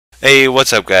Hey,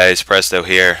 what's up guys? Presto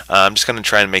here. I'm just going to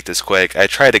try and make this quick. I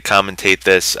tried to commentate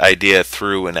this idea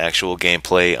through an actual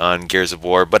gameplay on Gears of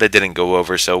War, but it didn't go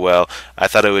over so well. I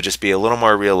thought it would just be a little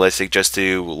more realistic just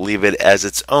to leave it as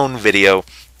its own video.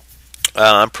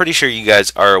 I'm pretty sure you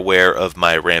guys are aware of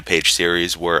my Rampage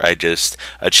series where I just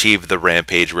achieved the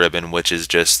Rampage ribbon, which is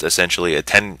just essentially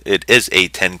it is a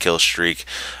 10 kill streak,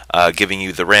 giving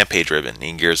you the Rampage ribbon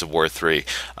in Gears of War 3.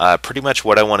 Pretty much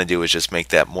what I want to do is just make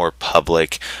that more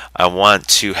public. I want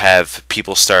to have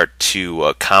people start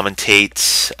to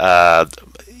commentate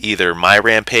either my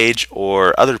rampage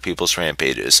or other people's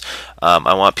rampages.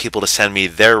 I want people to send me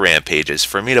their rampages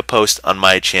for me to post on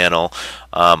my channel.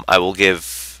 I will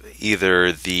give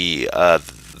either the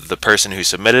person who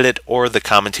submitted it or the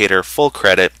commentator full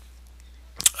credit.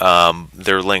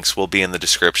 Their links will be in the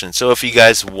description. So if you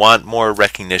guys want more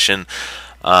recognition,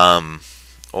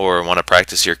 or want to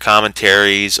practice your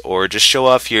commentaries, or just show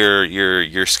off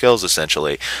your skills,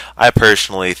 essentially, I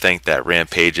personally think that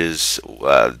Rampages,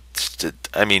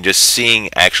 I mean, just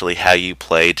seeing actually how you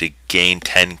play to gain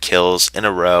 10 kills in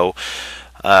a row,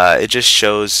 it just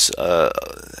shows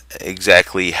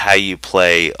exactly how you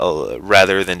play,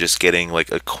 rather than just getting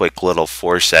like a quick little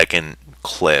 4-second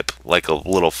clip, like a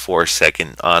little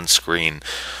 4-second on-screen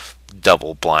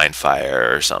double blind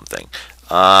fire or something.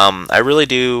 I really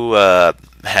do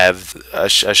have a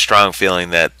strong feeling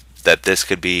that this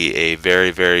could be a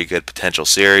very good potential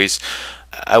series.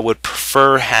 I would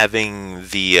prefer having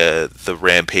the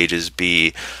rampages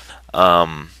be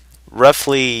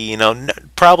roughly,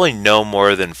 probably no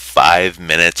more than 5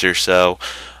 minutes or so.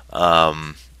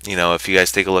 If you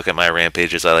guys take a look at my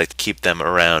rampages, I like to keep them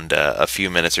around a few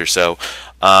minutes or so.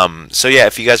 So yeah,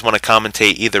 if you guys want to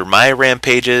commentate either my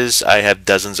rampages, I have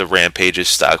dozens of rampages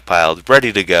stockpiled,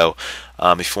 ready to go.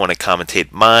 If you want to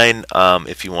commentate mine,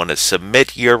 if you want to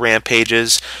submit your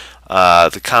rampages,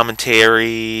 the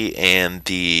commentary and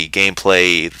the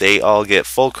gameplay, they all get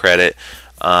full credit.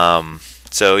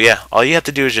 So yeah, all you have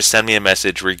to do is just send me a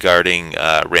message regarding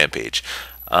Rampage.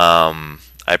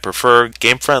 I prefer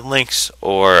Gamefront links,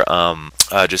 or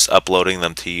just uploading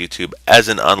them to YouTube as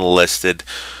an unlisted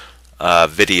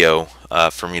video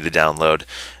for me to download.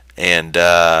 And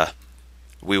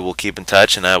we will keep in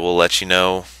touch, and I will let you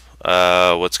know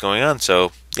what's going on.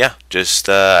 So yeah, just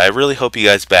I really hope you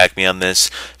guys back me on this.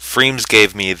 Freems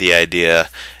gave me the idea,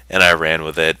 and I ran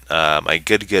with it. My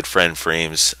good friend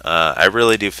Freems. I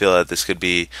really do feel that this could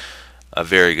be a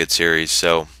very good series.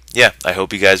 So yeah, I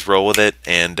hope you guys roll with it,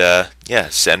 and yeah,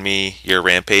 send me your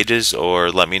rampages or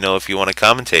let me know if you want to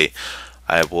commentate.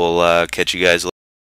 I will catch you guys later.